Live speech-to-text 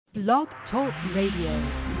Blog Talk Radio.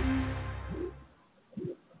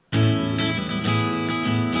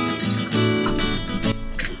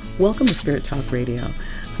 Welcome to Spirit Talk Radio.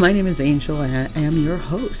 My name is Angel and I am your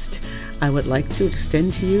host. I would like to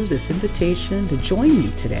extend to you this invitation to join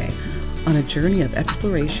me today on a journey of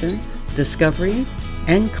exploration, discovery,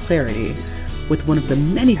 and clarity with one of the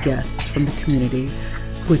many guests from the community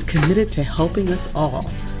who is committed to helping us all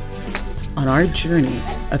on our journey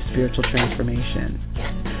of spiritual transformation.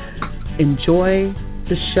 Enjoy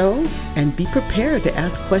the show and be prepared to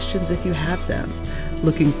ask questions if you have them.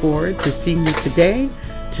 Looking forward to seeing you today,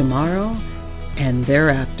 tomorrow, and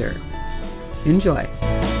thereafter. Enjoy.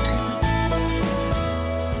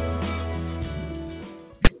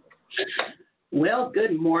 Well,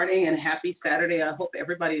 good morning and happy Saturday. I hope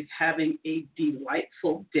everybody's having a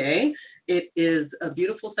delightful day. It is a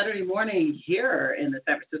beautiful Saturday morning here in the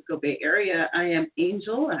San Francisco Bay Area. I am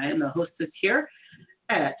Angel. I am the hostess here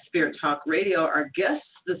at Spirit Talk Radio. Our guest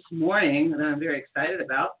this morning that I'm very excited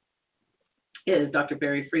about is Dr.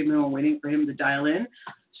 Barry Friedman. We're waiting for him to dial in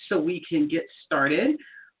so we can get started.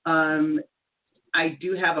 I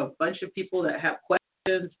do have a bunch of people that have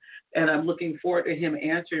questions, and I'm looking forward to him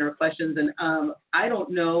answering our questions. And I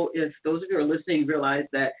don't know if those of you who are listening realize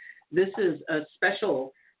that this is a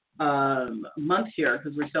special month here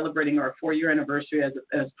because we're celebrating our 4-year anniversary as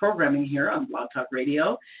programming here on Blog Talk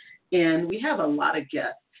Radio. And we have a lot of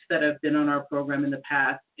guests that have been on our program in the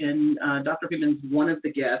past, and Dr. Friedman's one of the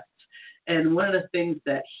guests. And one of the things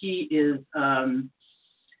that he is kind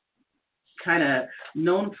of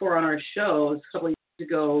known for on our shows a couple of years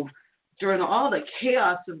ago, during all the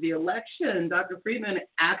chaos of the election, Dr. Friedman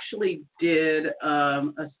actually did a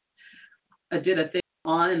thing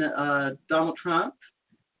on Donald Trump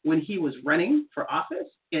when he was running for office,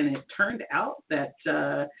 and it turned out that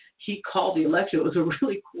he called the election. It was a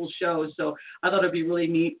really cool show, so I thought it'd be really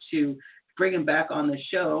neat to bring him back on the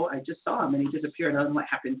show. I just saw him, and he disappeared. I don't know what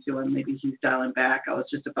happened to him. Maybe he's dialing back. I was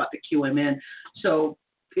just about to cue him in. So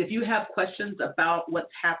if you have questions about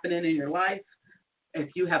what's happening in your life,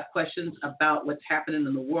 if you have questions about what's happening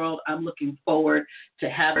in the world, I'm looking forward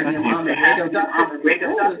to having him on the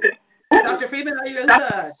radio. Dr. Friedman, are you with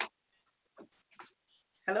us?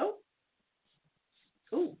 Hello?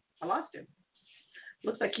 Ooh, I lost him.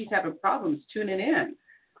 Looks like he's having problems tuning in.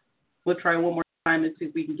 We'll try one more time and see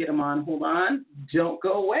if we can get him on. Hold on. Don't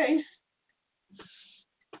go away.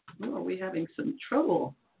 Oh, are we having some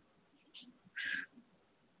trouble?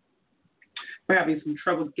 We're having some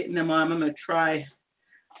trouble getting them on. I'm going to try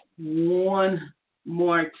one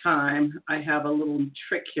more time. I have a little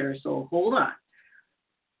trick here, so hold on.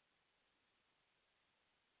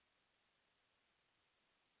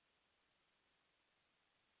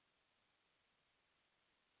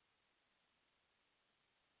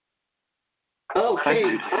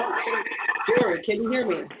 Okay. Jared, can you hear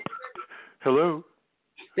me? Hello.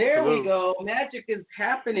 There Hello. we go. Magic is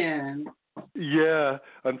happening. Yeah,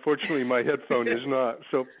 unfortunately my headphone is not.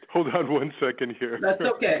 So hold on one second here. That's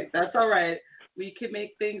okay. That's all right. We can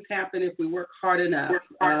make things happen if we work hard enough.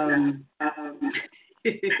 We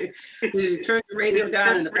turn the radio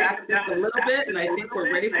down in the back just a little bit, and I think we're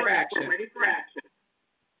ready for action. Is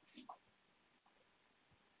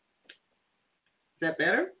that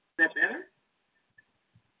better?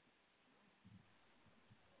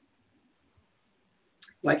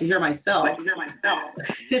 Well, I can hear myself.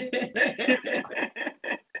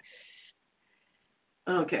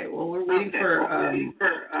 Okay, well, we're waiting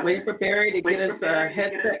for Barry to get his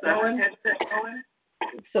headset going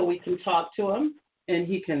so we can talk to him and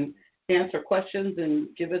he can answer questions and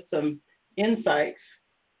give us some insights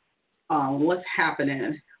on what's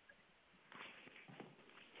happening.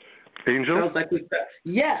 Angel? Sounds like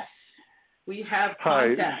yes, we have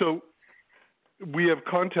contact. Hi. So we have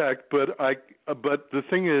contact, but the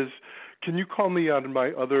thing is, can you call me on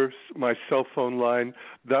my cell phone line?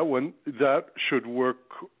 That should work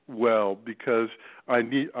well because I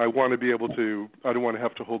want to be able to. I don't want to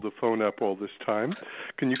have to hold the phone up all this time.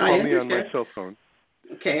 Can you call me on my cell phone?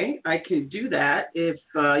 Okay, I can do that if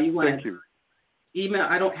you want. Thank you. Email.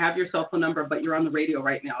 I don't have your cell phone number, but you're on the radio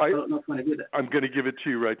right now. So I don't know if you want to do that. I'm going to give it to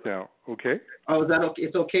you right now. Okay. Oh, is that okay?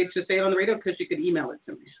 It's okay to say it on the radio because you could email it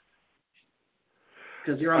to me.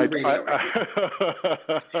 Because you're on the radio.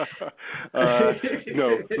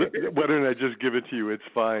 No, why don't I just give it to you? It's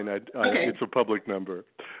fine. Okay. It's a public number.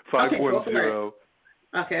 510.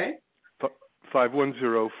 Okay.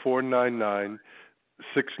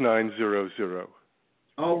 510-499-6900.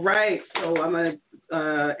 All right. So I'm going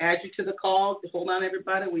to add you to the call. Hold on,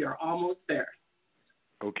 everybody. We are almost there.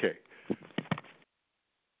 Okay.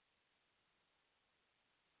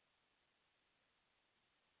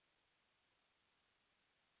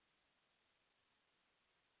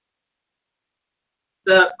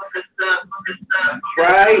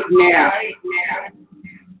 right now.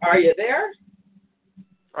 Are you there?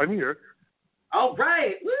 I'm here. All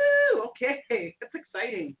right. Woo! Okay, that's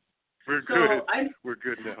exciting. We're So good. We're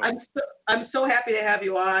good now. I'm so happy to have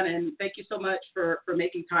you on, and thank you so much for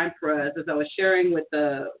making time for us. As I was sharing with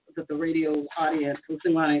the radio audience,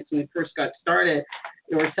 listening audience, when we first got started,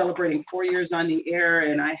 we were celebrating 4 years on the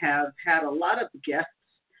air, and I have had a lot of guests,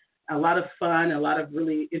 a lot of fun, a lot of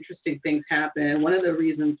really interesting things happen. And one of the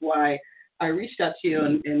reasons why I reached out to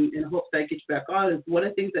you in hopes that I get you back on is one of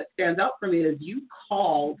the things that stands out for me is you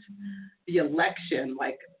called the election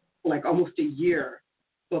like almost a year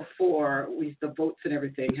before the votes and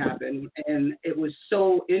everything happened, and it was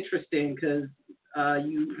so interesting because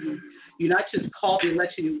you not just called the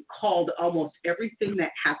election, you called almost everything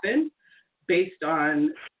that happened based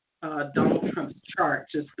on Donald Trump's chart,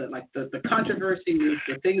 just the controversies,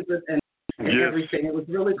 the things and yes. everything. It was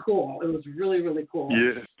really cool. It was really, really cool.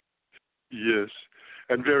 Yes,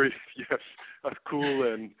 and very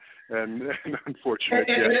cool and unfortunate.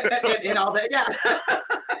 And all that. Yeah.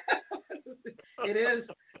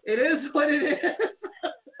 It is what it is.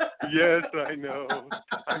 Yes, I know.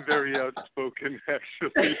 I'm very outspoken,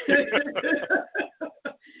 actually.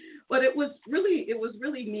 But it was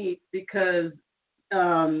really neat because,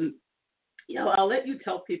 I'll let you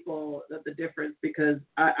tell people the difference because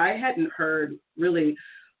I hadn't heard really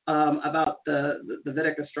about the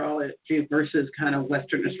Vedic astrology versus kind of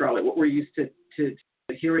Western astrology, what we're used to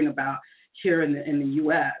hearing about here in the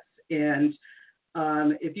U.S. And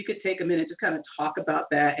if you could take a minute to kind of talk about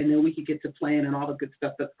that, and then we could get to playing and all the good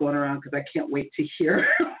stuff that's going around, because I can't wait to hear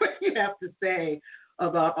what you have to say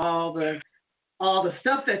about all the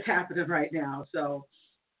stuff that's happening right now. So,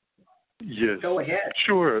 yes, go ahead.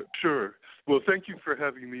 Sure. Well, thank you for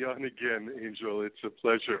having me on again, Angel. It's a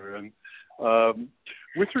pleasure. And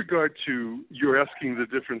with regard to, you're asking the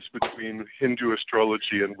difference between Hindu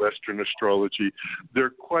astrology and Western astrology, there are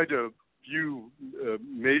quite a few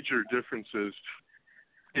major differences.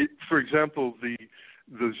 For example, the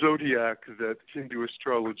zodiac that Hindu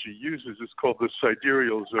astrology uses is called the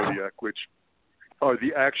sidereal zodiac, which are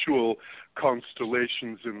the actual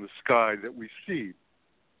constellations in the sky that we see.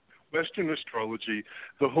 Western astrology,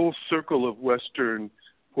 the whole circle of Western,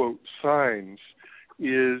 quote, signs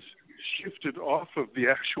is shifted off of the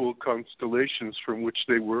actual constellations from which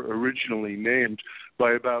they were originally named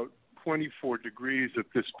by about 24 degrees at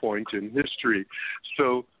this point in history.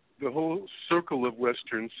 So the whole circle of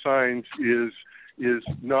Western signs is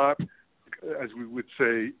not, as we would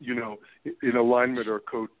say, in alignment or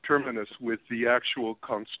coterminous with the actual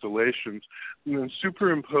constellations. And then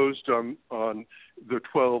superimposed on the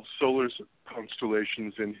 12 solar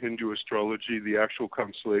constellations in Hindu astrology, the actual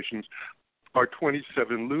constellations, are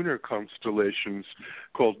 27 lunar constellations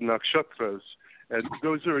called nakshatras. And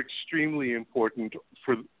those are extremely important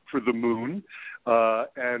for the moon,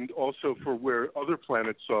 and also for where other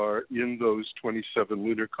planets are in those 27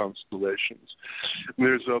 lunar constellations. And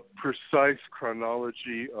there's a precise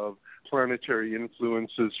chronology of planetary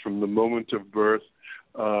influences from the moment of birth,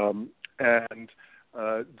 and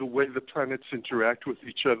the way the planets interact with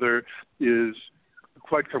each other is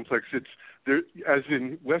quite complex. It's there, as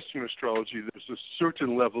in Western astrology, there's a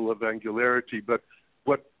certain level of angularity, but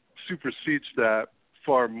what supersedes that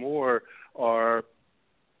far more are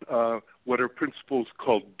what are principles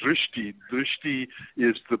called drishti. Drishti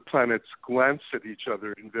is the planets glance at each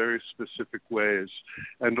other in very specific ways,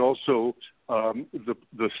 and also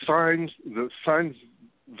the signs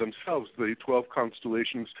themselves, the 12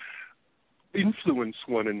 constellations, influence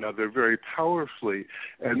one another very powerfully,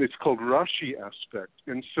 and it's called Rashi aspect.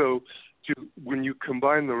 And so when you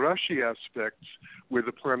combine the Rashi aspects, where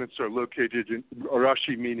the planets are located in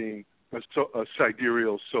Rashi, meaning a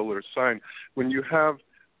sidereal solar sign, when you have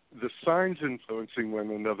the signs influencing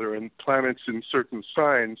one another and planets in certain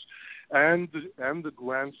signs, and the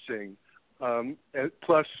glancing,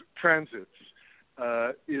 plus transits,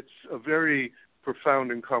 it's a very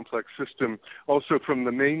profound and complex system. Also, from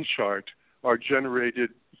the main chart are generated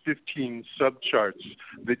 15 subcharts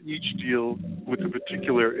that each deal with a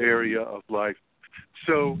particular area of life.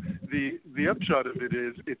 So the upshot of it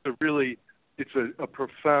is it's a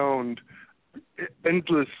profound,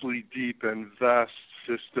 endlessly deep and vast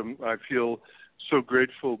system. I feel so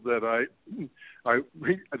grateful that I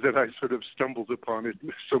sort of stumbled upon it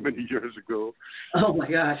so many years ago. Oh my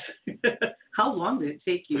gosh! How long did it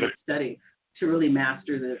take you to study to really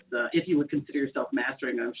master this? If you would consider yourself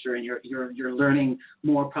mastering, I'm sure, and you're learning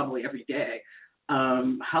more probably every day.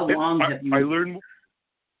 How long have you?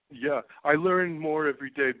 I learn more every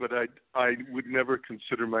day, but I would never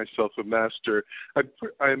consider myself a master.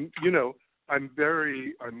 I'm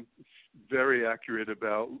very accurate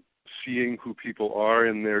about seeing who people are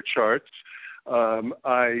in their charts.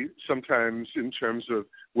 I sometimes, in terms of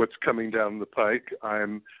what's coming down the pike,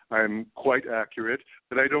 I'm quite accurate,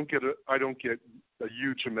 but I don't get a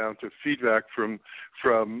huge amount of feedback from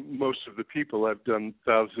most of the people. I've done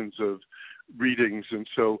thousands of readings, and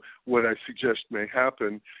so what I suggest may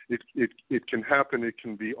happen, it can happen. It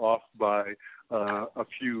can be off by a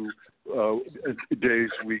few days,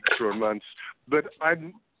 weeks, or months. But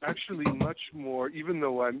I'm actually much more, even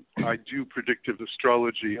though I do predictive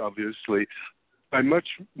astrology, obviously,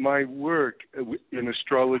 my work in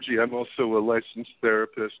astrology, I'm also a licensed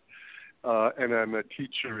therapist, and I'm a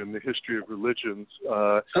teacher in the history of religions.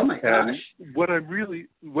 Oh my gosh! And what I'm really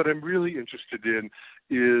interested in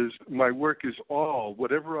is my work is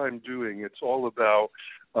whatever I'm doing, it's all about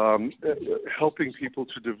helping people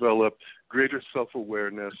to develop greater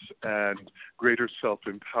self-awareness and greater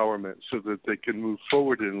self-empowerment, so that they can move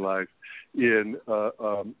forward in life in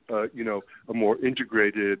a more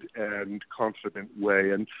integrated and confident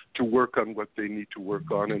way, and to work on what they need to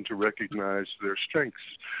work on and to recognize their strengths.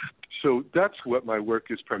 So that's what my work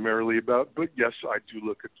is primarily about. But yes, I do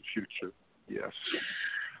look at the future. Yes.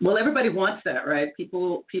 Well, everybody wants that, right?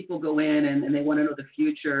 People go in and they want to know the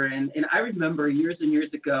future. And I remember years and years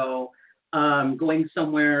ago going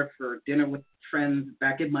somewhere for dinner with friends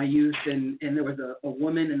back in my youth, and there was a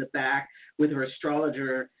woman in the back with her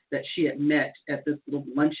astrologer that she had met at this little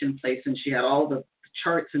luncheon place, and she had all the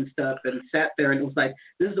charts and stuff and sat there, and it was like,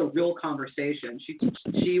 this is a real conversation.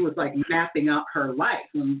 She was like mapping out her life,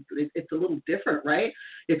 and it's a little different, right?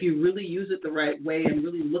 If you really use it the right way and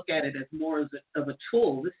really look at it as more of a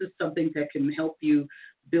tool, this is something that can help you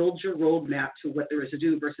build your roadmap to what there is to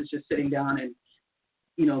do versus just sitting down and,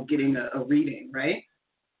 getting a reading, right?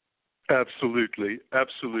 Absolutely.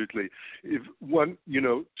 If one,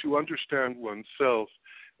 to understand oneself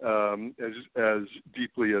as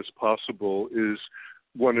deeply as possible is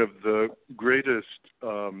one of the greatest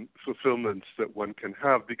fulfillments that one can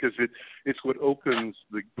have, because it's what opens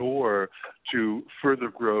the door to further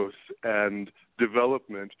growth and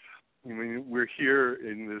development. I mean, we're here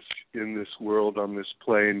in this world, on this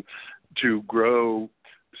plane, to grow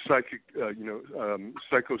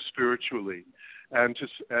psycho-spiritually, and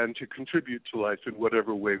to contribute to life in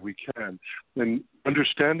whatever way we can. And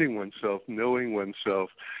understanding oneself, knowing oneself,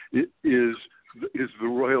 is the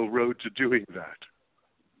royal road to doing that.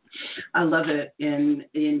 I love it, and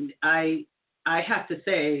I have to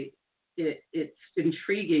say it's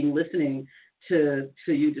intriguing listening to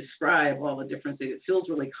you describe all the different things. It feels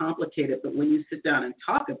really complicated, but when you sit down and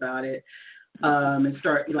talk about it and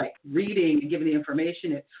start like reading and giving the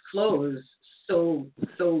information, it flows so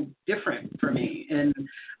different for me. And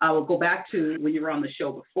I will go back to when you were on the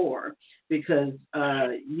show before, because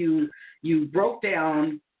you broke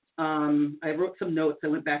down. I wrote some notes. I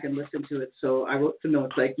went back and listened to it. So I wrote some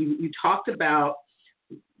notes. Like you talked about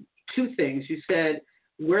two things. You said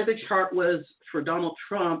where the chart was for Donald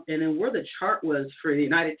Trump, and then where the chart was for the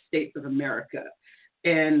United States of America,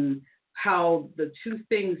 and how the two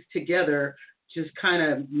things together just kind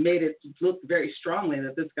of made it look very strongly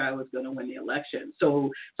that this guy was going to win the election. So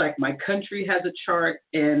it's like my country has a chart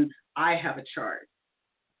and I have a chart,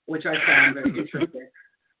 which I found very interesting.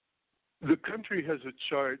 The country has a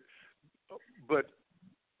chart, but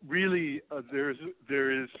really there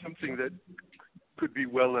is something that could be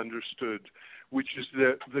well understood, which is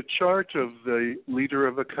that the chart of the leader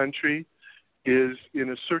of a country is,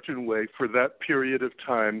 in a certain way, for that period of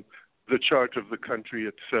time, the chart of the country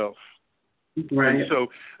itself. Right. And so,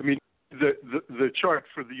 I mean, the chart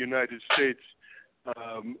for the United States,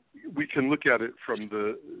 we can look at it from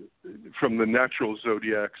the natural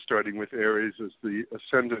zodiac, starting with Aries as the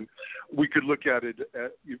ascendant. We could look at it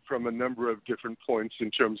from a number of different points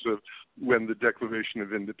in terms of when the Declaration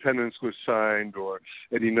of Independence was signed, or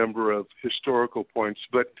any number of historical points.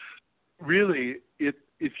 But really, if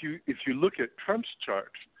you look at Trump's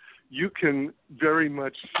chart, you can very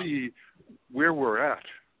much see where we're at.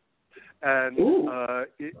 And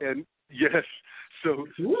and yes, so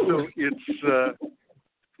it's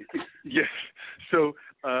yes. So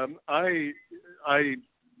I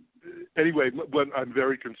anyway, what I'm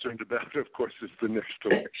very concerned about, of course, is the next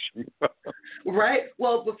election. Right.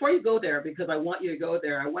 Well, before you go there, because I want you to go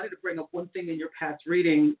there, I wanted to bring up one thing in your past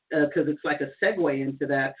reading, because it's like a segue into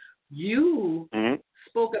that. You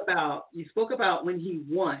spoke about when he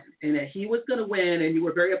won, and that he was going to win, and you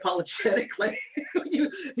were very apologetic. Like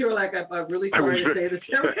you were like, I'm really sorry to say this.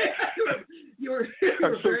 You were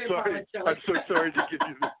very apologetic. I'm so sorry to give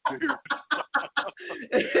you this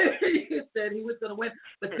news. You said he was going to win,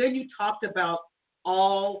 but then you talked about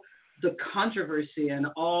all the controversy and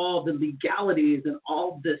all the legalities and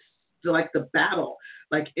all this, like the battle,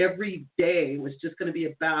 like every day was just going to be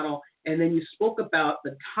a battle. And then you spoke about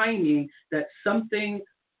the timing, that something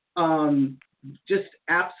just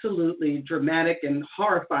absolutely dramatic and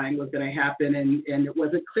horrifying was going to happen, and it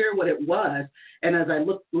wasn't clear what it was. And as I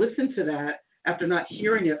listened to that, after not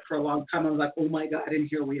hearing it for a long time, I was like, oh my God, and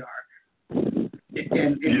here we are.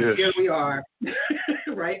 And yes. Here we are,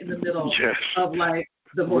 right in the middle yes. of like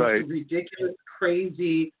the most right. ridiculous,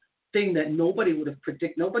 crazy thing that nobody would have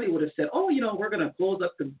predicted. Nobody would have said, oh, we're going to close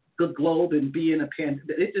up the globe and be in a pandemic.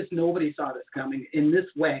 It just, nobody saw this coming in this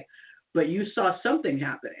way. But you saw something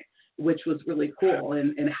happening, which was really cool.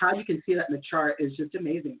 And how you can see that in the chart is just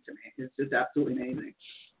amazing to me. It's just absolutely amazing.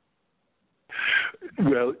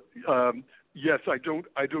 Well, yes, I don't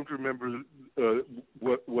remember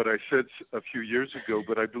what I said a few years ago,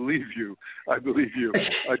 but I believe you. I do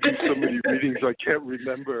so many readings I can't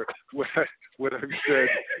remember what I've said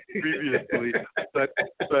previously. But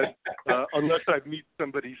unless I meet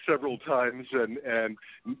somebody several times and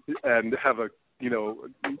have a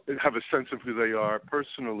sense of who they are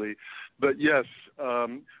personally. But yes,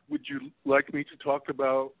 would you like me to talk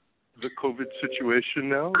about the COVID situation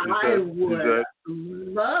now? I would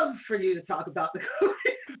love for you to talk about the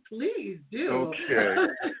COVID. Please do.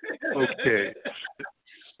 Okay.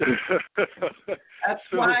 That's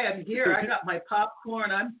why I'm here. I got my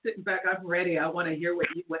popcorn. I'm sitting back. I'm ready. I want to hear what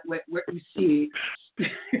you see.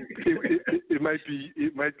 It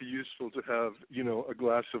might be useful to have a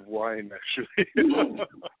glass of wine actually.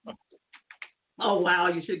 Oh wow!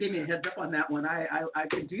 You should give me a heads up on that one. I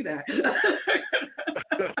could do that.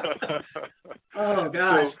 Oh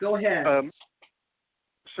gosh, go ahead.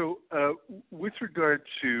 So with regard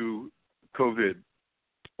to COVID,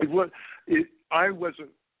 I wasn't,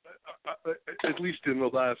 at least in the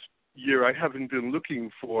last year, I haven't been looking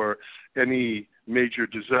for any major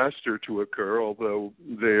disaster to occur, although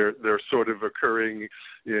they're sort of occurring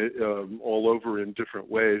all over in different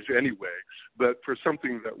ways anyway, but for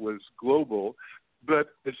something that was global.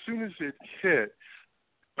 But as soon as it hit,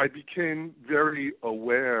 I became very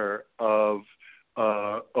aware of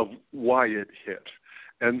why it hit.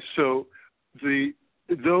 And so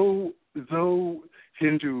though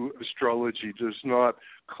Hindu astrology does not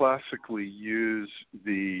classically use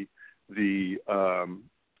the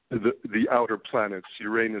outer planets,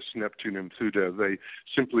 Uranus, Neptune, and Pluto, they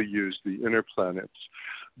simply use the inner planets.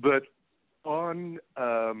 But on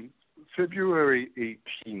February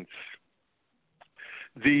 18th,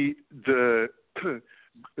 the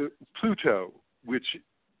Pluto, which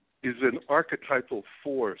is an archetypal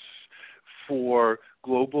force for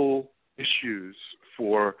global issues,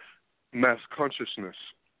 for mass consciousness,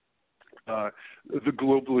 the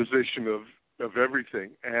globalization of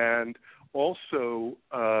everything, and also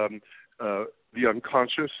the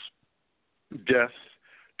unconscious, death,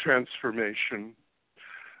 transformation.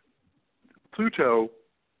 Pluto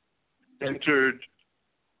entered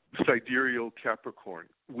sidereal Capricorn,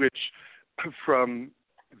 which from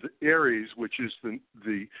the Aries, which is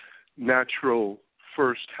the natural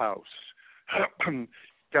first house.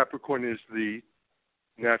 Capricorn is the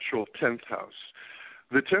natural 10th house.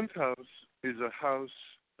 The 10th house is a house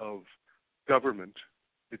of government.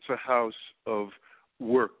 It's a house of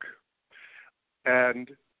work. And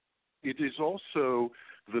it is also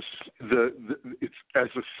it's as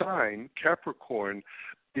a sign, Capricorn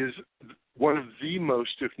is one of the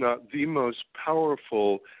most, if not the most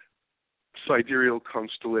powerful sidereal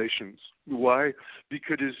constellations. Why?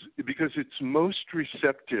 Because it's most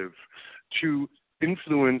receptive to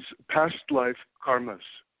influence past life karmas,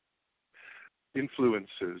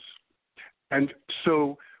 influences. And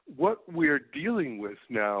so what we're dealing with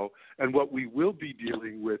now and what we will be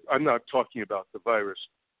dealing with, I'm not talking about the virus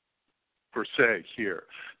per se here.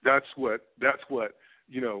 That's what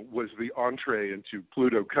was the entree into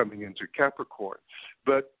Pluto coming into Capricorn.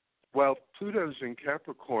 But while Pluto's in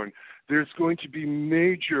Capricorn, there's going to be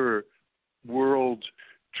major world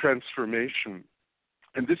transformation.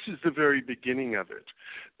 And this is the very beginning of it.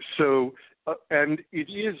 So, and it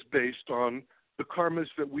is based on the karmas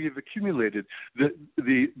that we have accumulated,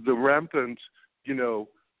 the rampant,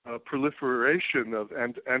 proliferation of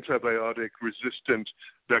antibiotic-resistant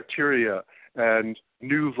bacteria and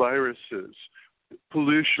new viruses,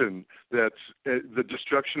 pollution, that's the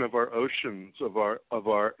destruction of our oceans, of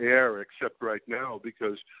our air, except right now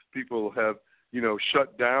because people have,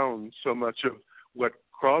 shut down so much of what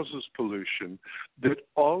causes pollution, that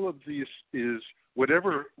all of these is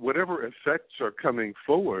whatever effects are coming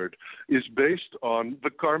forward is based on the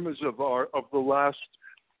karmas of the last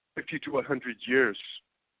 50 to 100 years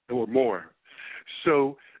or more.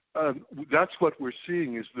 So that's what we're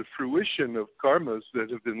seeing is the fruition of karmas that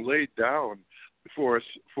have been laid down for us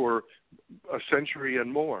for a century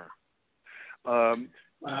and more. Wow.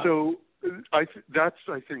 So that's,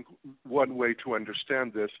 I think, one way to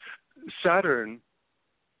understand this. Saturn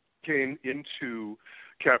came into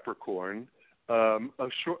Capricorn a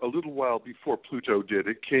little while before Pluto did.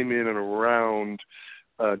 It came in and around,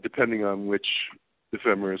 depending on which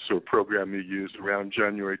ephemeris or program you use, around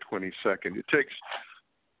January 22nd. It takes,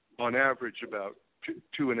 on average, about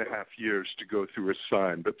 2.5 years to go through a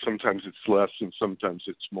sign, but sometimes it's less and sometimes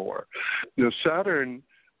it's more. Saturn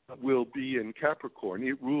will be in Capricorn.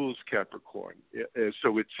 It rules Capricorn,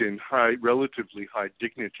 so it's in relatively high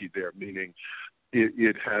dignity there, meaning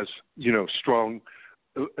it has, strong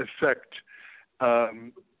effect.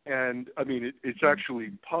 And I mean, it's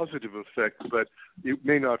actually positive effect, but it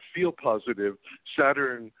may not feel positive.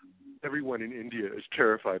 Saturn, everyone in India is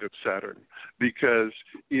terrified of Saturn because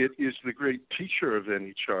it is the great teacher of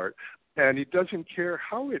any chart, and it doesn't care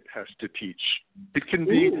how it has to teach. It can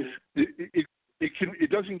be, it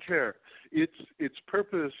doesn't care. Its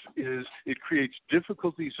purpose is it creates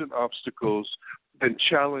difficulties and obstacles and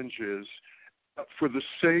challenges for the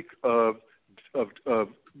sake of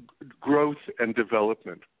growth and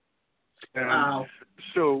development. And wow.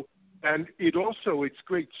 So, and it also, its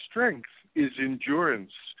great strength is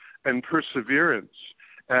endurance and perseverance,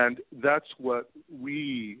 and that's what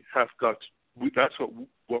we have got. That's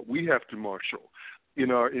what we have to marshal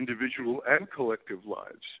in our individual and collective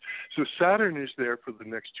lives. So Saturn is there for the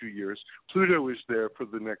next 2 years. Pluto is there for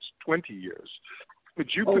the next 20 years. But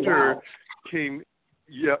Jupiter came.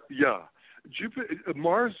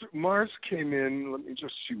 Mars came in. Let me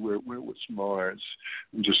just see where was Mars.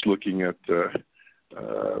 I'm just looking at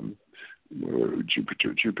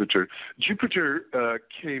Jupiter. Jupiter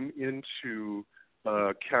came into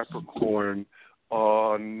Capricorn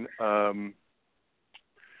on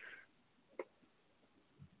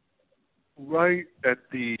right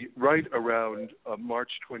around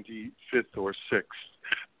March 25th or 6th.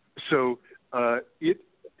 So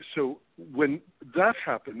So when that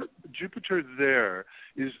happened, Jupiter there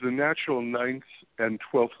is the natural 9th and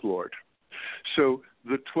 12th lord. So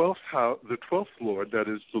the 12th lord, that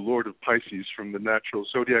is the lord of Pisces from the natural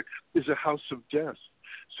zodiac, is a house of death.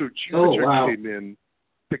 So Jupiter came in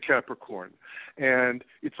to Capricorn. And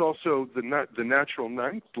it's also the natural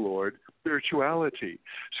 9th lord, spirituality.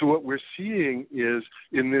 So what we're seeing is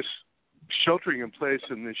in this sheltering in place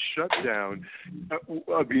and this shutdown,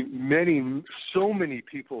 so many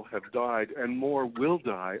people have died, and more will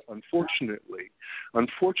die, unfortunately.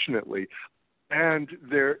 And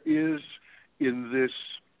there is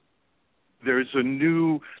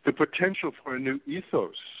the potential for a new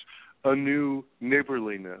ethos, a new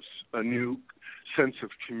neighborliness, a new sense of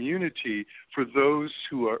community for those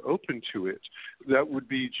who are open to it. That would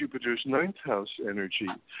be Jupiter's 9th house energy.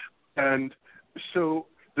 And so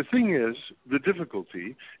the thing is, the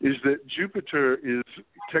difficulty is that Jupiter is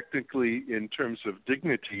technically, in terms of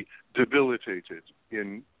dignity, debilitated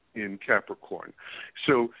in Capricorn.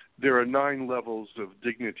 So there are 9 levels of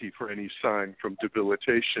dignity for any sign, from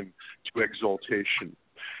debilitation to exaltation.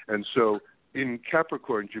 And so in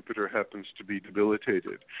Capricorn, Jupiter happens to be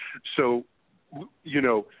debilitated. So,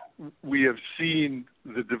 we have seen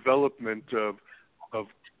the development of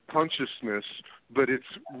consciousness, but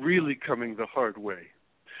it's really coming the hard way.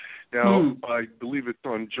 Now, I believe it's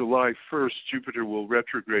on July 1st, Jupiter will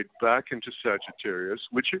retrograde back into Sagittarius,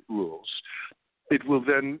 which it rules. It will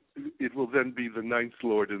then be the 9th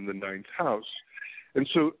lord in the 9th house. And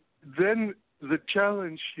so then the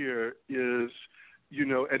challenge here is,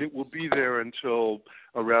 and it will be there until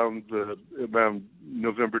around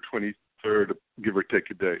November 23rd, give or take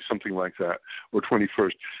a day, something like that, or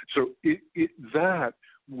 21st. So that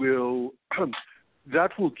will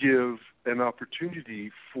give an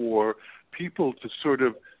opportunity for people to sort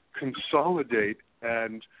of consolidate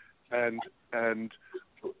and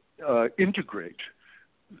integrate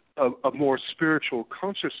a more spiritual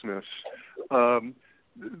consciousness. The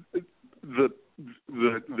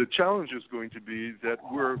challenge is going to be that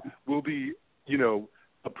we're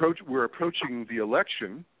approaching the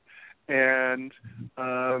election, and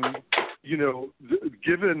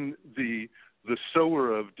given the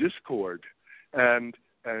sower of discord and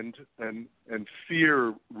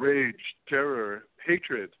fear, rage, terror,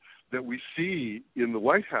 hatred that we see in the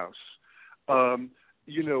White House,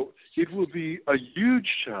 it will be a huge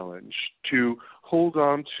challenge to hold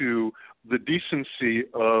on to the decency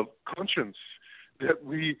of conscience that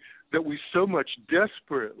we so much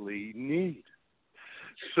desperately need.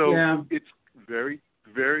 So it's very,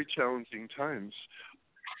 very challenging times.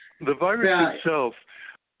 The virus itself,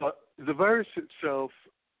 the virus itself,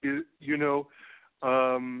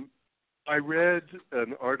 I read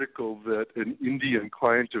an article that an Indian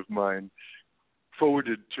client of mine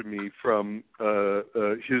forwarded to me from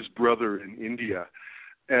his brother in India,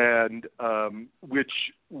 and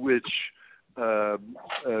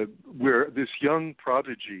where this young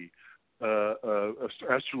prodigy,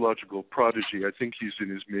 astrological prodigy, I think he's in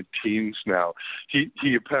his mid-teens now.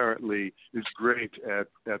 He apparently is great at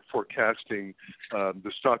forecasting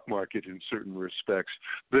the stock market in certain respects,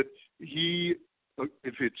 but he,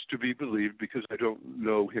 if it's to be believed, because I don't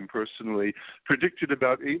know him personally, predicted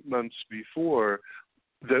about 8 months before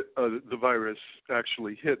that the virus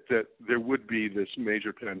actually hit that there would be this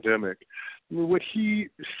major pandemic. What he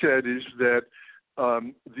said is that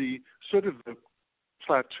the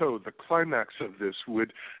plateau, the climax of this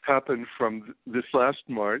would happen from this last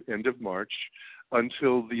end of March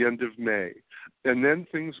until the end of May. And then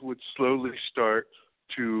things would slowly start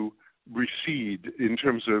to recede in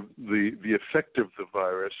terms of the effect of the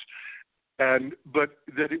virus, but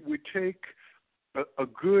that it would take a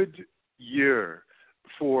good year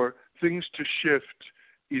for things to shift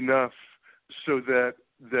enough so that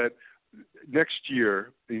next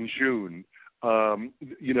year in June,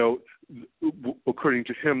 according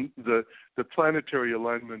to him, the planetary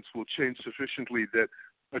alignments will change sufficiently that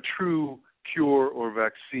a true cure or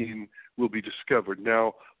vaccine will be discovered.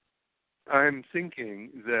 Now, I'm thinking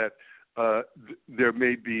that there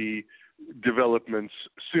may be developments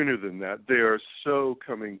sooner than that. They are so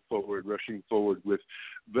rushing forward with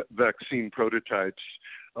vaccine prototypes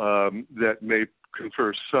that may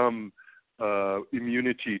confer some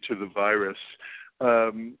immunity to the virus.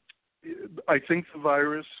 I think the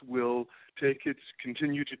virus will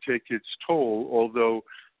continue to take its toll, although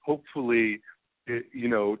hopefully,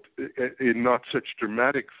 in not such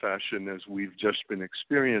dramatic fashion as we've just been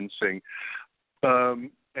experiencing.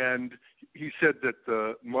 And he said that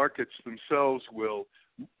the markets themselves will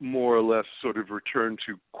more or less sort of return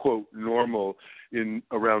to, quote, normal in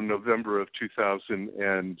around November of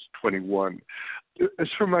 2021. As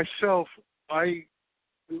for myself,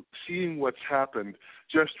 seeing what's happened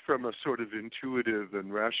just from a sort of intuitive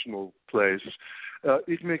and rational place,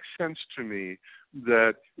 it makes sense to me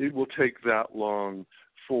that it will take that long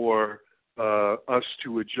for us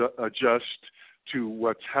to adjust to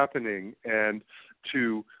what's happening and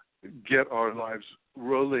to get our lives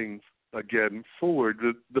rolling again forward.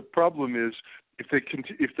 The problem is if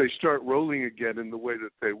they start rolling again in the way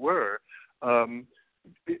that they were, we're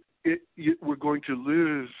going to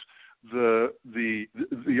lose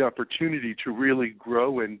the opportunity to really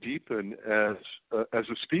grow and deepen as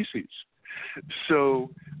a species.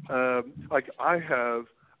 So,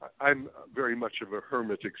 I'm very much of a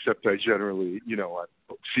hermit, except I generally, I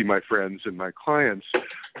see my friends and my clients,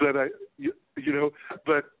 but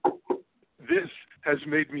but this has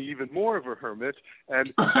made me even more of a hermit,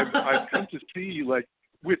 and I've come to see,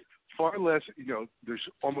 with far less, there's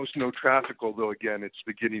almost no traffic, although again, it's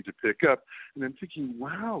beginning to pick up. And I'm thinking,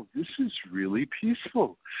 wow, this is really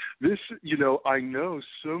peaceful. This, I know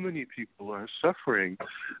so many people are suffering,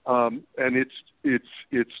 and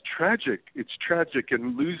it's tragic. It's tragic,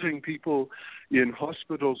 and losing people in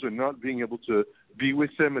hospitals and not being able to be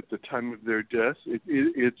with them at the time of their death,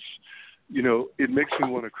 it makes me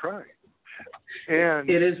want to cry. And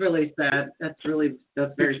it is really sad. That's very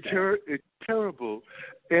sad. It's terrible.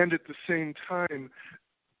 And at the same time,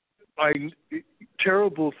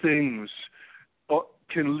 terrible things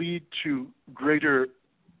can lead to greater,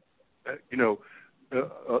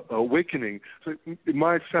 awakening. So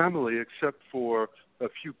my family, except for a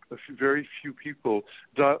very few people,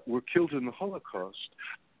 were killed in the Holocaust,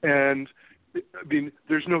 and I mean,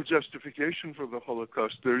 there's no justification for the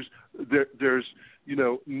Holocaust. There's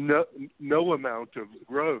no amount of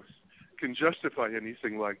growth can justify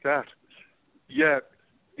anything like that. Yet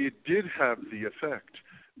it did have the effect,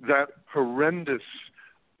 that horrendous,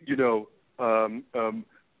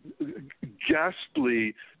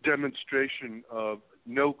 ghastly demonstration of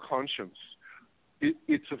no conscience.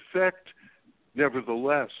 Its effect,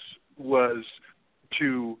 nevertheless, was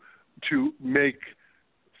to make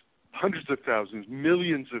hundreds of thousands,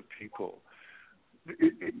 millions of people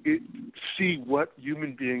see what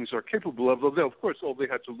human beings are capable of. Although, of course, all they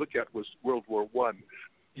had to look at was World War I,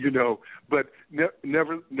 But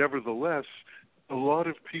nevertheless, a lot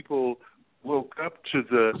of people woke up to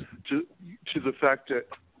the fact that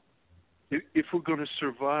if we're going to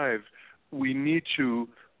survive, we need to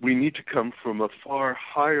come from a far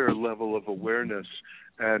higher level of awareness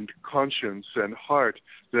and conscience and heart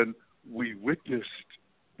than we witnessed,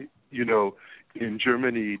 in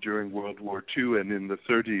Germany during World War II and in the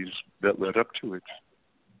 30s that led up to it.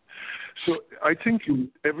 So I think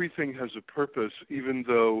everything has a purpose, even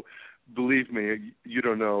though, believe me, you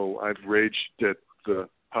don't know, I've raged at the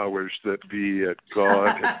powers that be, at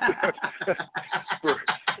God, for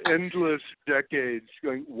endless decades,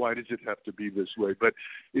 going, why does it have to be this way? But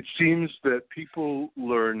it seems that people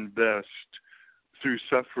learn best through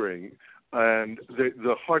suffering, and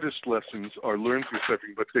the hardest lessons are learned through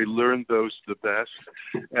suffering, but they learn those the best.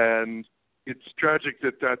 And it's tragic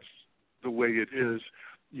that that's the way it is.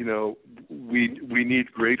 You know, we need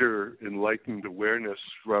greater enlightened awareness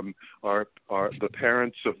from the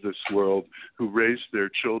parents of this world who raise their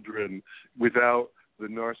children without the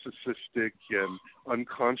narcissistic and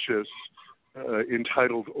unconscious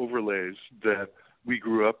entitled overlays that we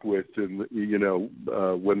grew up with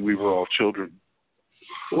when we were all children.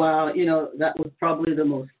 Well, that was probably the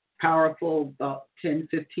most powerful about 10,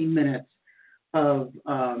 15 minutes of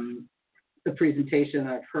the presentation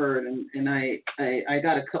I've heard, and I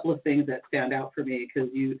got a couple of things that stand out for me because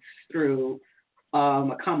you threw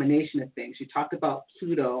a combination of things. You talked about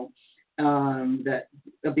Pluto, that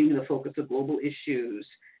being the focus of global issues.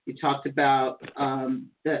 You talked about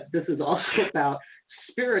that this is also about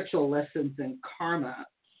spiritual lessons and karma,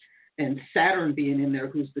 and Saturn being in there,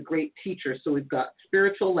 who's the great teacher. So we've got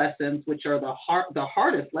spiritual lessons, which are the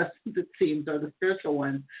hardest lessons, it seems, are the spiritual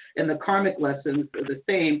ones, and the karmic lessons are the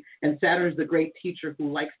same. And Saturn's the great teacher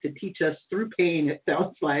who likes to teach us through pain, it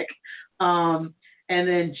sounds like. And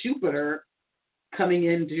then Jupiter going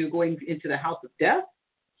into the house of death.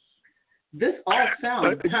 This all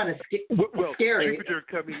sounds kind of scary. Jupiter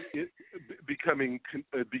becoming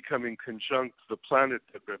conjunct the planet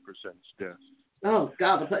that represents death. Oh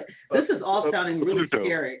God! This is all sounding really Pluto.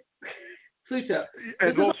 Scary. Pluto.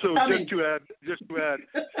 And also, just to add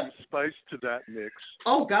some spice to that mix.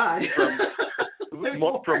 Oh God!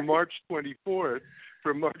 From March 24th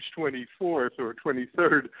or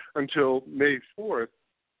 23rd until May 4th,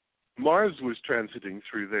 Mars was transiting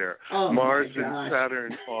through there. Oh, Mars and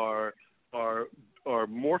Saturn are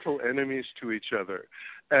mortal enemies to each other,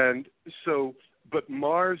 and so, but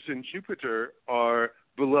Mars and Jupiter are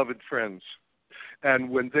beloved friends.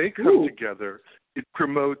 And when they come together, it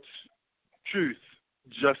promotes truth,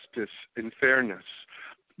 justice, and fairness.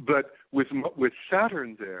 But with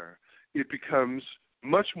Saturn there, it becomes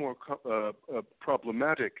much more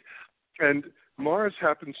problematic. And Mars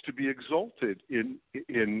happens to be exalted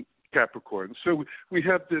in Capricorn. So we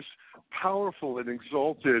have this powerful and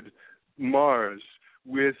exalted Mars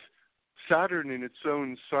with Saturn in its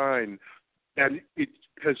own sign, and it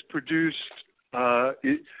has produced a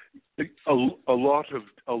lot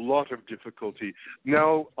of difficulty.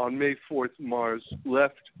 Now on May 4th, Mars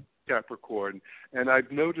left Capricorn, and I've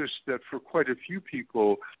noticed that for quite a few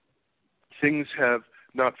people, things have,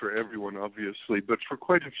 not for everyone obviously, but for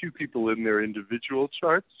quite a few people in their individual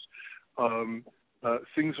charts,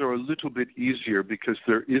 things are a little bit easier because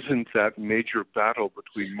there isn't that major battle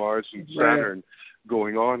between Mars and Saturn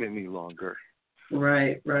going on any longer.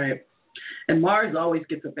 Right. And Mars always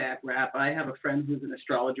gets a bad rap. I have a friend who's an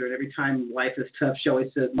astrologer, and every time life is tough, she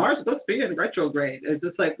always says, Mars is supposed to be in retrograde. It's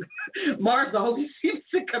just like Mars always seems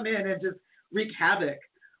to come in and just wreak havoc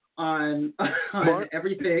on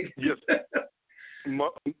everything. Yes.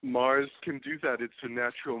 Mars can do that. It's a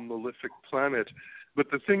natural malefic planet.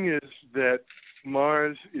 But the thing is that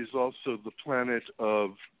Mars is also the planet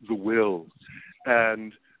of the will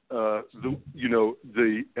and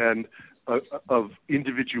of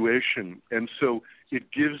individuation, and so it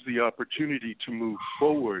gives the opportunity to move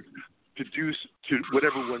forward, to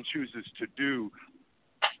whatever one chooses to do,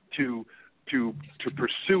 to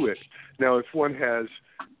pursue it. Now, if one has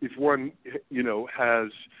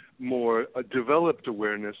more developed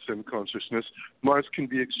awareness and consciousness, Mars can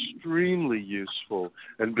be extremely useful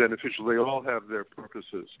and beneficial. They all have their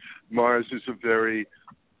purposes. Mars is a very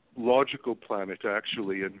logical planet,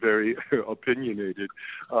 actually, and very opinionated.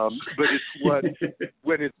 But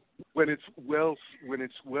it's when it's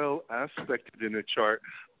well aspected in a chart,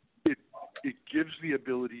 it gives the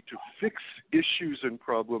ability to fix issues and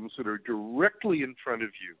problems that are directly in front of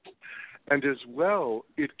you, and as well,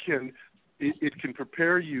 it can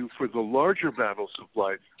prepare you for the larger battles of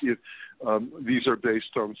life. These are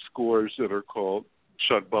based on scores that are called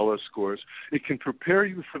Shadbala scores. It can prepare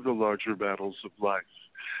you for the larger battles of life.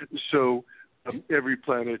 So every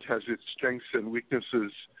planet has its strengths and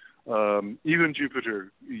weaknesses. Even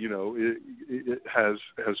Jupiter, it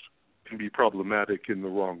can be problematic in the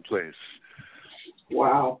wrong place.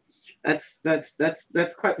 Wow, that's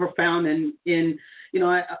quite profound. And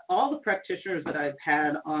all the practitioners that I've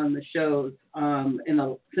had on the shows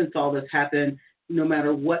since all this happened, no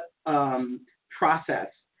matter what process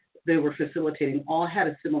they were facilitating all had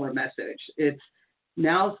a similar message. It's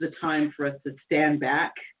now's the time for us to stand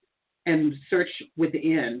back and search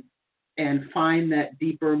within and find that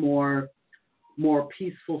deeper, more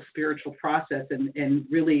peaceful spiritual process and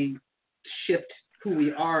really shift who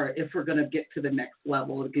we are if we're going to get to the next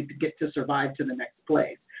level, get to survive to the next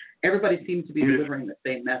place. Everybody seems to be delivering the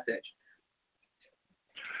same message.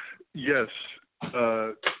 Yes,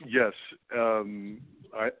 yes.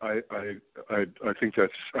 I think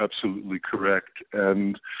that's absolutely correct,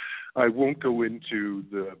 and I won't go into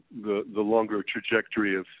the longer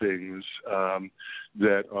trajectory of things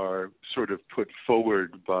that are sort of put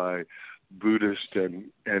forward by Buddhist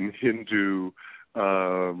and Hindu,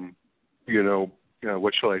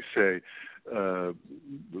 what shall I say,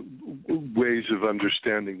 ways of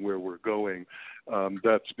understanding where we're going.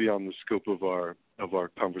 That's beyond the scope of our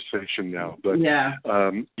conversation now. But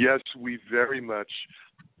yes, we very much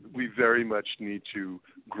need to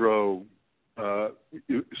grow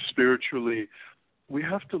spiritually. We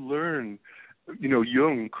have to learn.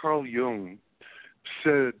 Carl Jung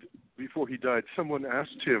said before he died, someone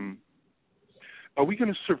asked him, "Are we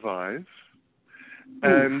going to survive?"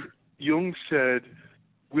 And Jung said,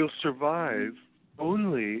 "We'll survive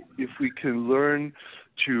only if we can learn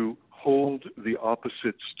to hold the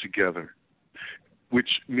opposites together,"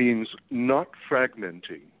 which means not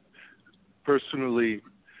fragmenting personally,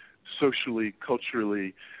 socially,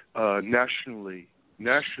 culturally, nationally,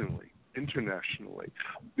 internationally.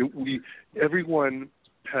 Everyone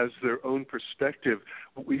has their own perspective,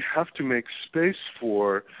 but we have to make space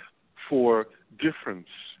for difference.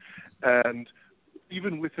 And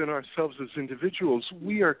even within ourselves as individuals,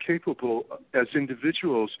 we are capable as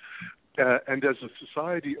individuals and as a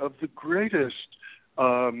society of the greatest,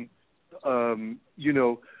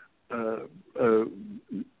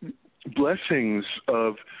 blessings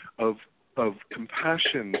of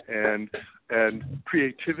compassion and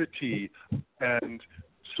creativity and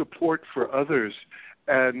support for others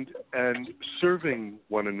and serving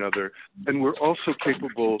one another. And we're also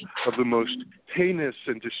capable of the most heinous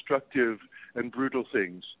and destructive and brutal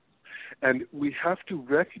things. And we have to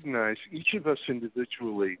recognize, each of us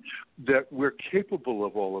individually, that we're capable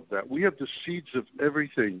of all of that. We have the seeds of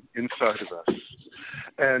everything inside of us.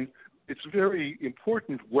 And it's very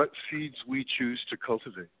important what seeds we choose to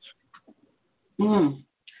cultivate.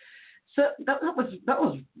 So that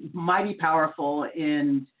was mighty powerful,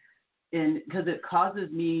 and because it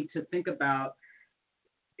causes me to think about,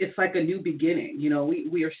 it's like a new beginning.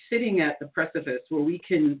 We are sitting at the precipice where we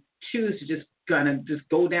can choose to just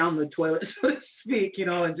go down the toilet, so to speak,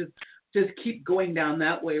 and just keep going down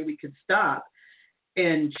that way. We could stop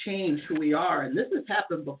and change who we are. And this has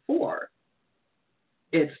happened before.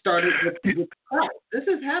 It started with Christ. This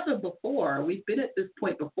has happened before. We've been at this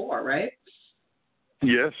point before, right?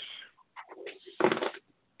 Yes.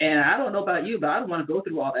 And I don't know about you, but I don't want to go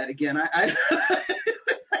through all that again.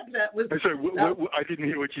 That was. I'm sorry. I didn't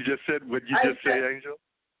hear what you just said. What did you just say, Angel?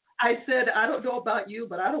 I said, I don't know about you,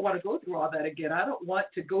 but I don't want to go through all that again. I don't want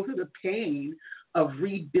to go through the pain of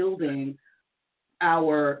rebuilding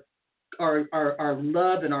our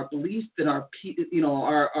love and our beliefs and our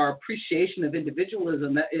appreciation of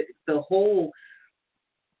individualism. The whole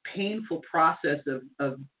painful process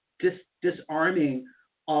of disarming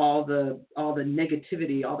all the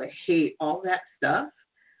negativity, all the hate, all that stuff.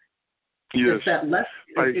 Yes,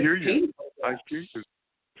 I hear you. I hear you.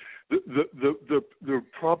 The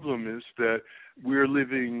problem is that we're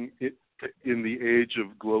living in the age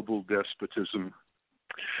of global despotism.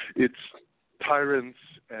 It's tyrants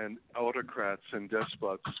and autocrats and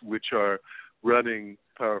despots which are running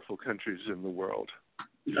powerful countries in the world.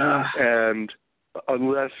 And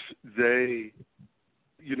unless they,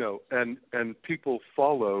 and people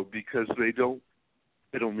follow, because I don't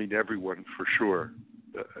mean everyone for sure.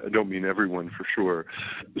 I don't mean everyone for sure.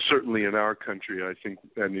 Certainly in our country, I think,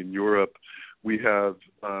 and in Europe, we have,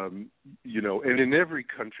 and in every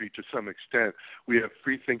country to some extent, we have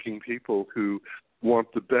free-thinking people who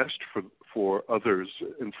want the best for others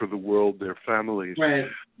and for the world, their families. Right.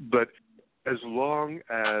 But as long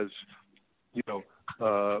as,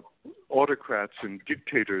 autocrats and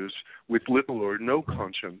dictators with little or no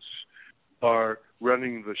conscience are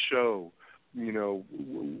running the show,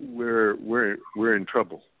 we're in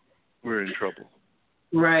trouble. We're in trouble.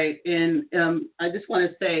 Right. And I just want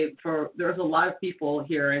to say, there's a lot of people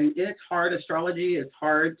here, and it's hard. Astrology is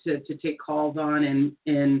hard to take calls on,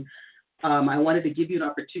 and I wanted to give you an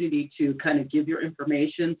opportunity to kind of give your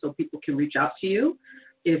information so people can reach out to you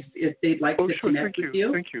if they'd like to connect with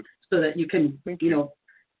you. Thank you. So that you can,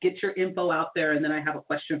 get your info out there, and then I have a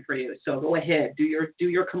question for you. So go ahead, do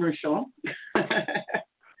your commercial.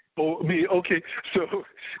 Oh, me. Okay. So,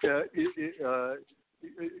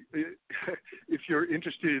 if you're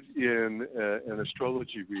interested in an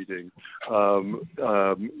astrology reading,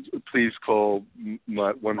 please call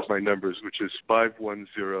one of my numbers, which is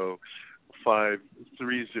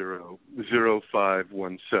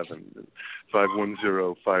 510-530-0517.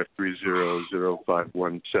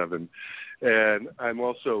 510-530-0517. And I'm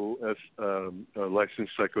also a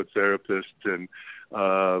licensed psychotherapist, and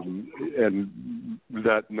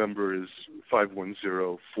that number is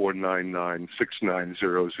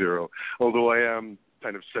 510-499-6900. Although I am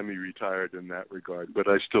kind of semi-retired in that regard, but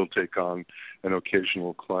I still take on an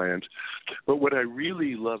occasional client. But what I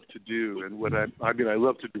really love to do, and I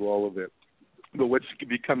love to do all of it, but what's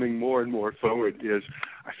becoming more and more forward is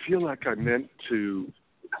I feel like I'm meant to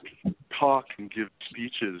talk and give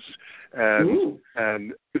speeches, and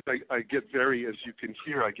I get very, as you can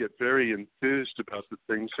hear, I get very enthused about the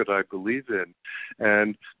things that I believe in,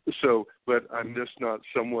 and so, but I'm just not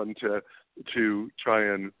someone to try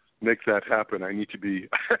and make that happen. I need to be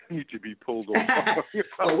pulled along.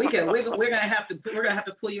 Well, we're gonna have to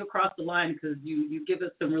pull you across the line, because you give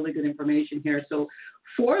us some really good information here. So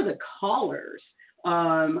for the callers,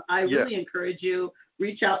 I really encourage you,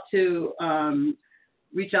 reach out to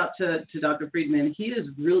Dr. Friedman. He is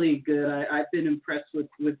really good. I've been impressed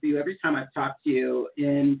with you every time I've talked to you,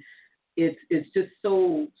 and it's just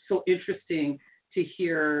so interesting to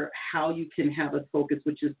hear how you can have a focus,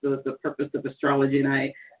 which is the purpose of astrology.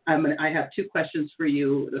 And I have two questions for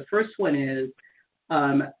you. The first one is,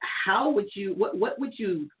 what would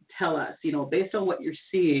you tell us, based on what you're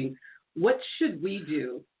seeing, what should we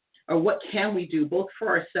do, or what can we do, both for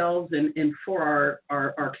ourselves and for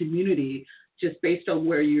our community, just based on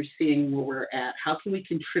where you're seeing where we're at? How can we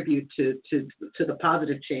contribute to the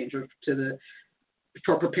positive change, or to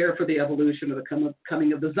prepare for the evolution, or the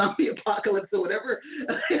coming of the zombie apocalypse, or whatever's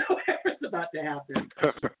about to happen?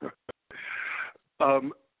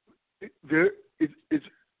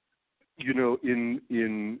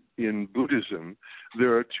 In Buddhism,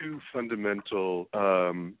 there are two fundamental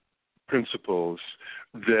principles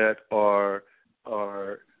that are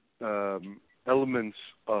elements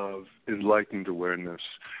of enlightened awareness,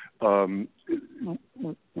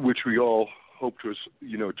 which we all hope to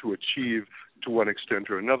achieve to one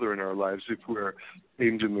extent or another in our lives if we're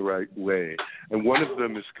aimed in the right way. And one of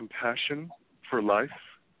them is compassion for life,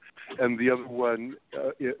 and the other one,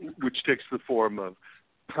 which takes the form of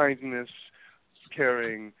kindness,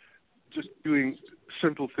 caring, just doing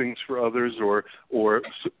simple things for others, or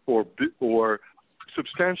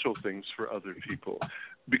substantial things for other people,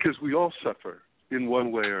 because we all suffer in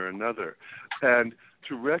one way or another. And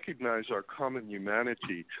to recognize our common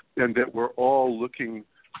humanity, and that we're all looking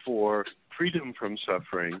for freedom from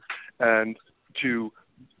suffering, and to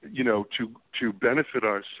benefit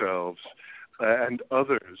ourselves and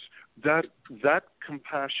others, that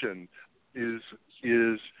compassion is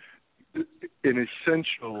an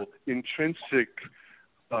essential, intrinsic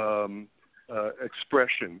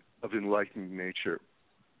expression of enlightened nature.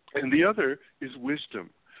 And the other is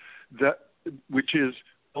wisdom, which is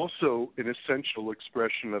also an essential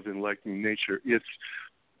expression of enlightened nature. It's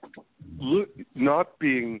not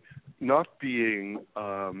being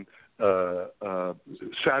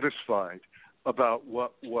satisfied about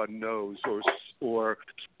what one knows, or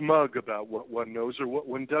smug about what one knows or what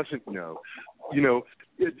one doesn't know.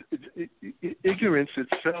 Ignorance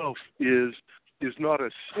itself is not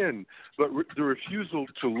a sin, but the refusal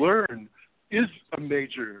to learn is a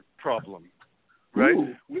major problem, right?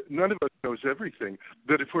 Ooh. None of us knows everything,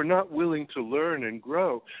 but if we're not willing to learn and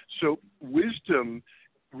grow, so wisdom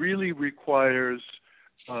really requires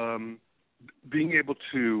being able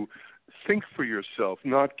to think for yourself,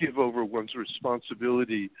 not give over one's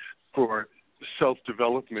responsibility for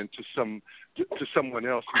self-development to someone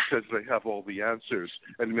else who says they have all the answers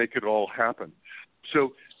and make it all happen.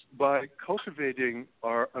 So by cultivating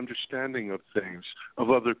our understanding of things,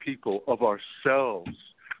 of other people, of ourselves,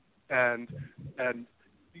 and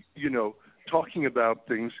talking about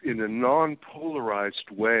things in a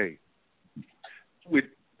non-polarized way. With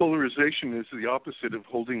polarization is the opposite of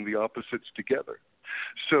holding the opposites together.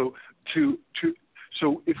 So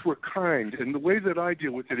if we're kind, and the way that I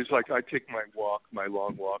deal with it is like I take my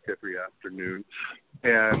long walk every afternoon,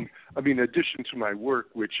 and in addition to my work,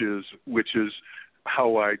 which is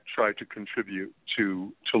how I try to contribute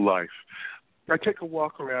to life. I take a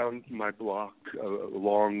walk around my block, a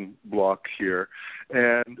long block here,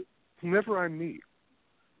 and whomever I meet,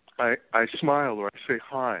 I smile, or I say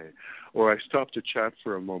hi, or I stop to chat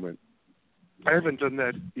for a moment. I haven't done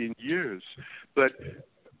that in years, but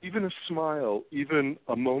even a smile, even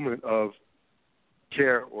a moment of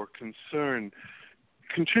care or concern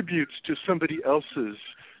contributes to somebody else's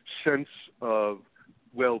sense of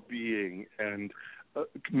well-being and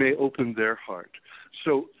may open their heart.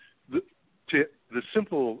 So the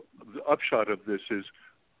upshot of this is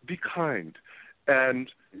be kind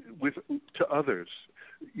and to others.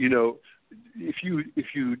 You know, if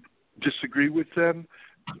you disagree with them,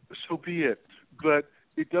 so be it. But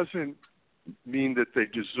it doesn't mean that they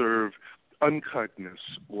deserve unkindness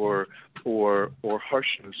or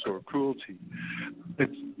harshness or cruelty.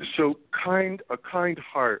 So a kind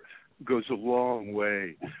heart goes a long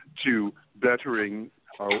way to bettering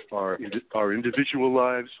our individual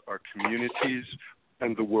lives, our communities,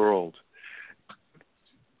 and the world.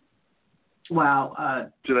 Wow.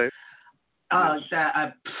 Did I?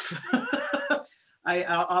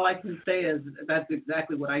 All I can say is that's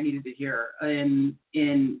exactly what I needed to hear. And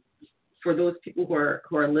for those people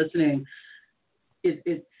who are listening,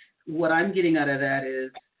 it's what I'm getting out of that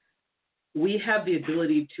is we have the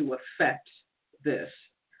ability to affect this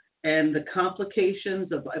and the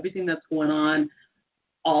complications of everything that's going on.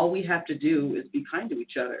 All we have to do is be kind to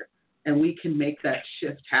each other, and we can make that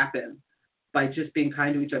shift happen by just being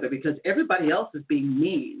kind to each other, because everybody else is being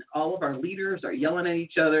mean. All of our leaders are yelling at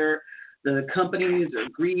each other. The companies are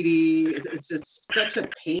greedy. It's just such a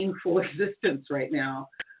painful existence right now.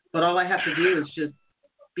 But all I have to do is just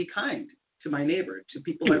be kind to my neighbor, to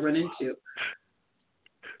people I run into.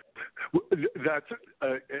 That's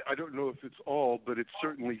I don't know if it's all, but it's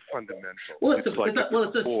certainly fundamental. Well, it's a start.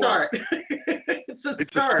 It's a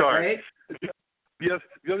start, right? Yes.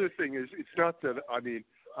 The other thing is, it's not that. I mean,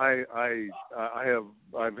 I have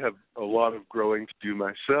a lot of growing to do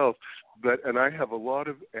myself, and I have a lot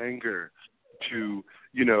of anger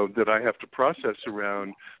that I have to process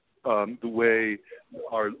around the way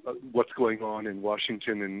what's going on in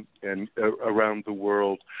Washington and around the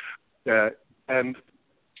world, and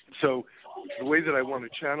so the way that I want to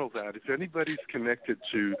channel that, if anybody's connected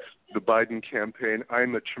to the Biden campaign,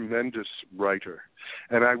 I'm a tremendous writer,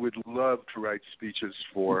 and I would love to write speeches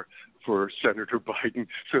for Senator Biden.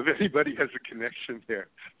 So if anybody has a connection there,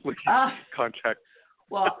 please contact.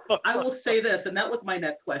 Well, I will say this, and that was my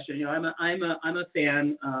next question. You know, I'm a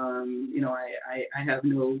fan. You know, I have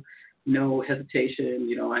no hesitation.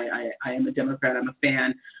 You know, I am a Democrat. I'm a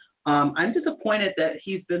fan. I'm disappointed that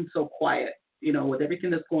he's been so quiet. You know, with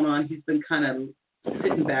everything that's going on, he's been kind of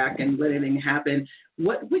sitting back and letting everything happen.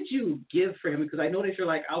 What would you give for him? Because I noticed you're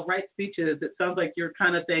like, I'll write speeches. It sounds like you're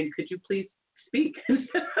kind of saying, could you please speak?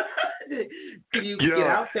 Could you get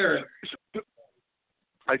out there?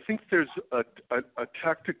 I think there's a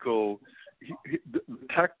tactical the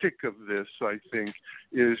tactic of this, I think,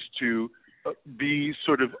 is to be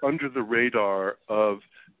sort of under the radar of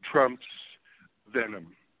Trump's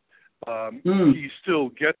venom.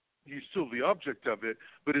 He's still the object of it,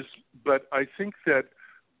 but I think that,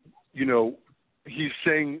 you know, he's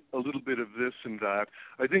saying a little bit of this and that.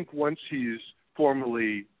 I think once he's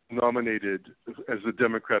formally nominated as a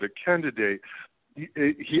Democratic candidate,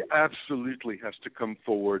 he absolutely has to come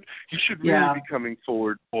forward. He should really be coming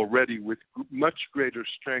forward already with much greater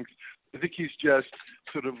strength. I think he's just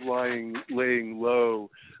sort of laying low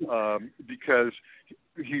because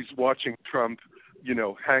he's watching Trump, you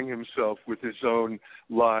know, hang himself with his own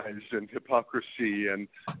lies and hypocrisy and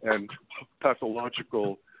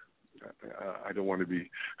pathological. I don't want to be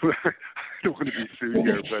sued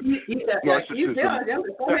here, but narcissism.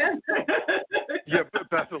 Go ahead.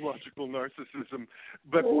 Pathological narcissism.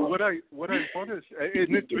 But what I want to say,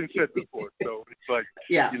 and it's been said before, so it's like,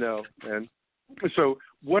 you know, and so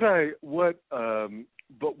what I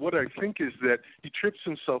think is that he trips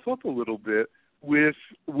himself up a little bit with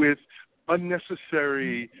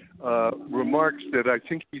unnecessary remarks that I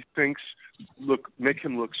think he thinks make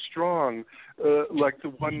him look strong, like the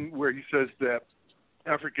one where he says that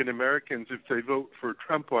African Americans, if they vote for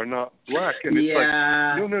Trump, are not black, and it's like,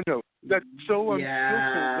 no, that's so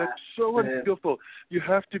unskillful. That's so unskillful. You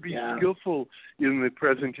have to be skillful in the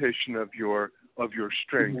presentation of your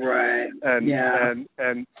strength, right?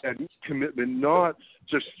 And commitment, not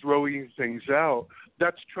just throwing things out.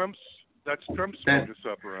 That's Trump's modus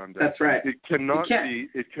operandi. That's right. It cannot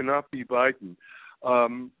be Biden.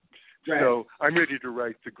 So I'm ready to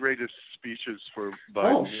write the greatest speeches for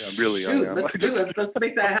Biden. I am. Let's do it. Let's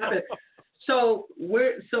make that happen. So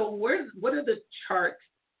what are the charts?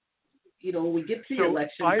 You know, when we get to the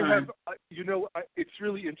election time. It's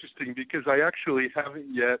really interesting because I actually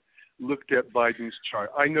haven't yet looked at Biden's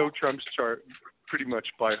chart. I know Trump's chart pretty much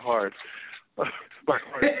by heart.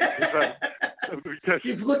 Because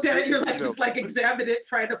you've looked at it, you're like, just like examined it,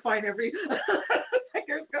 trying to find every.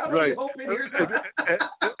 Right.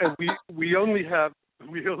 And we only have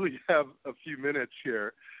we only have a few minutes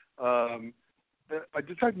here. I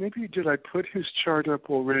decided did I put his chart up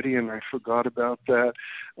already and I forgot about that?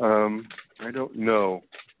 I don't know.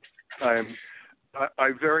 I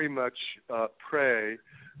very much pray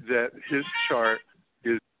that his chart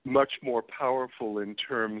is much more powerful in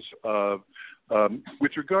terms of,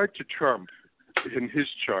 with regard to Trump in his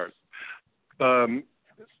chart.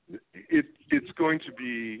 It's going to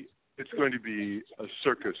be a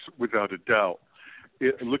circus without a doubt.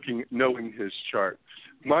 Knowing his chart,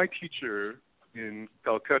 my teacher in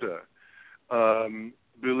Calcutta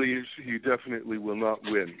believes he definitely will not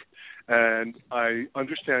win, and I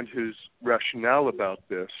understand his rationale about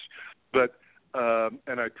this, but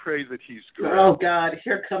and I pray that he's correct. Oh God,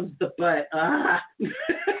 here comes the but.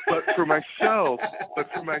 But for myself,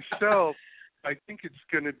 I think it's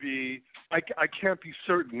going to be. I can't be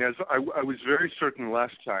certain, as I was very certain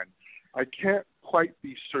last time. I can't quite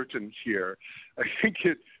be certain here. I think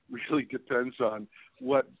it really depends on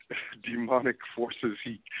what demonic forces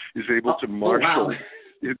he is able to marshal.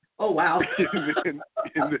 Oh, wow. In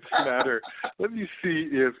this matter. Let me see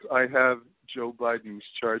if I have Joe Biden's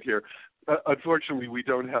chart here. Unfortunately, we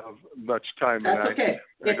don't have much time. That's okay.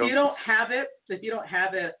 If you don't have it,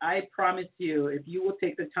 I promise you, if you will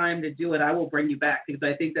take the time to do it, I will bring you back, because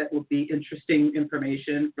I think that will be interesting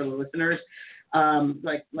information for the listeners.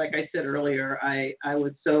 Like I said earlier, I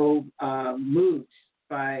was so moved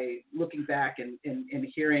by looking back and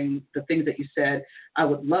hearing the things that you said. I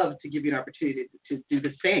would love to give you an opportunity to do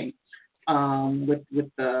the same with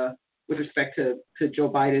respect to Joe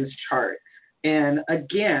Biden's chart. And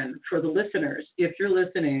again, for the listeners, if you're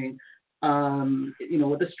listening,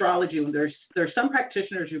 with astrology, there's some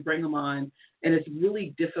practitioners who bring them on, and it's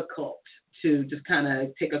really difficult to just kind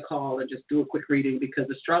of take a call and just do a quick reading, because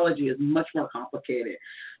astrology is much more complicated.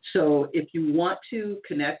 So if you want to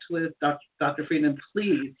connect with Dr. Friedman,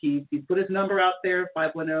 please, he put his number out there,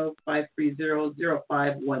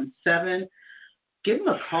 510-530-0517. Give him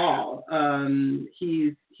a call.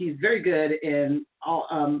 He's very good, and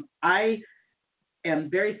I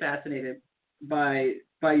am very fascinated by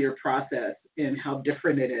your process and how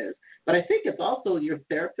different it is. But I think it's also your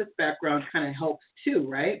therapist background kind of helps too,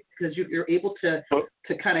 right? Because you're able to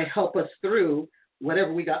kind of help us through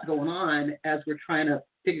whatever we got going on as we're trying to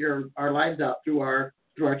figure our lives out through our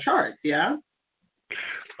charts. Yeah.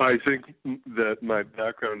 I think that my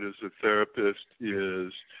background as a therapist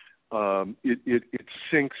is it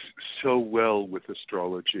syncs so well with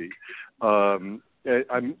astrology. I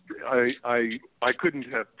couldn't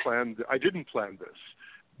have planned. I didn't plan this.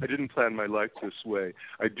 I didn't plan my life this way.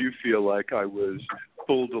 I do feel like I was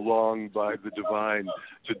pulled along by the divine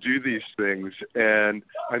to do these things, and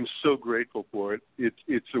I'm so grateful for it.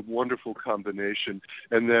 It's a wonderful combination.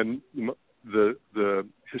 And then the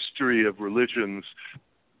history of religions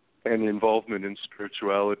and involvement in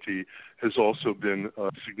spirituality has also been a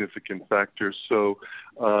significant factor. So,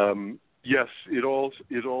 yes, it all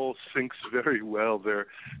syncs very well. There's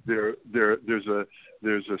a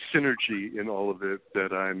synergy in all of it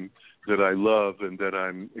that I love and that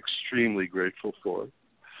I'm extremely grateful for.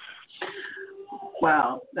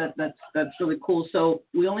 Wow, that's really cool. So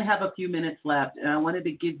we only have a few minutes left, and I wanted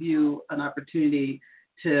to give you an opportunity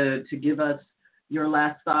to give us your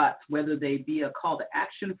last thoughts, whether they be a call to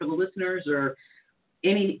action for the listeners or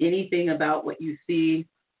anything about what you see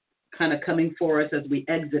kind of coming for us as we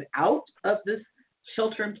exit out of this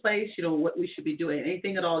shelter in place, what we should be doing.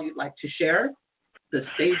 Anything at all you'd like to share? The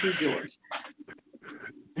stage is yours.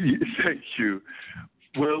 Thank you.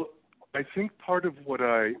 Well, I think part of what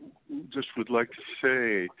I just would like to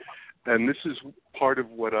say, and this is part of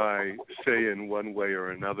what I say in one way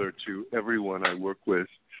or another to everyone I work with,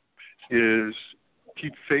 is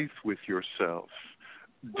keep faith with yourself.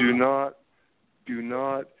 Do not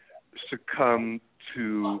succumb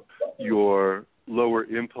to your lower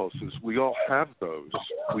impulses. We all have those.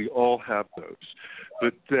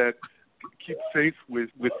 But that keep faith with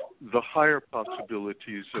the higher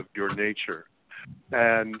possibilities of your nature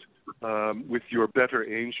and with your better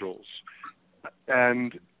angels.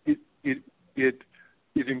 And it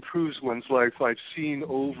improves one's life. I've seen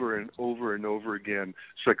over and over and over again,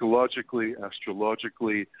 psychologically,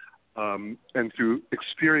 astrologically, and through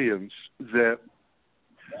experience, that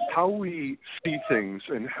how we see things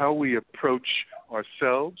and how we approach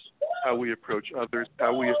ourselves, how we approach others,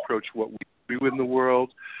 how we approach what we do in the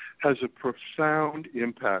world has a profound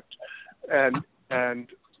impact and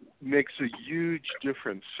makes a huge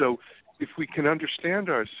difference. So if we can understand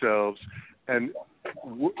ourselves and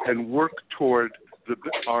work toward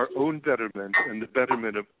our own betterment and the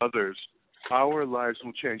betterment of others, our lives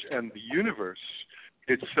will change, and the universe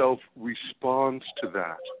itself responds to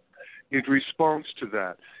that. It responds to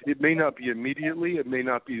that. It may not be immediately, it may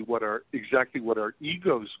not be exactly what our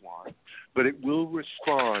egos want, but it will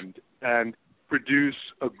respond and produce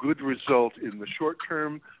a good result in the short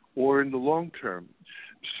term or in the long term.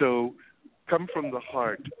 So come from the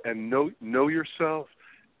heart and know yourself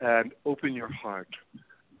and open your heart.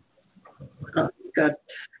 Oh, God,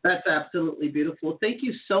 that's absolutely beautiful. Thank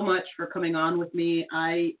you so much for coming on with me.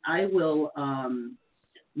 I will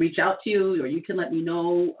reach out to you, or you can let me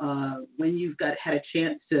know when you've had a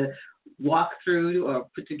chance to walk through or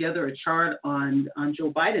put together a chart on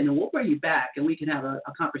Joe Biden, and we'll bring you back and we can have a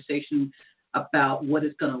conversation about what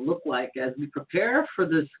it's going to look like as we prepare for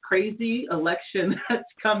this crazy election that's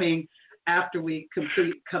coming after we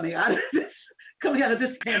complete coming out of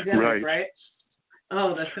this pandemic, right?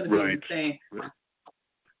 Oh, that's going to be insane. Right.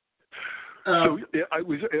 So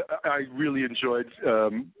I really enjoyed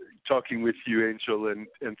talking with you, Angel, and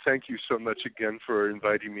thank you so much again for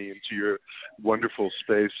inviting me into your wonderful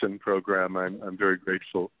space and program. I'm very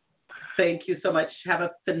grateful. Thank you so much. Have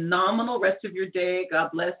a phenomenal rest of your day. God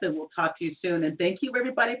bless, and we'll talk to you soon. And thank you,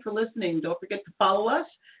 everybody, for listening. Don't forget to follow us,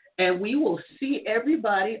 and we will see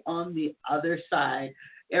everybody on the other side.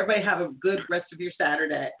 Everybody have a good rest of your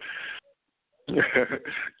Saturday.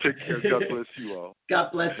 Take care. God bless you all. God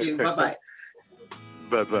bless you. Bye-bye.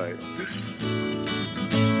 Bye-bye.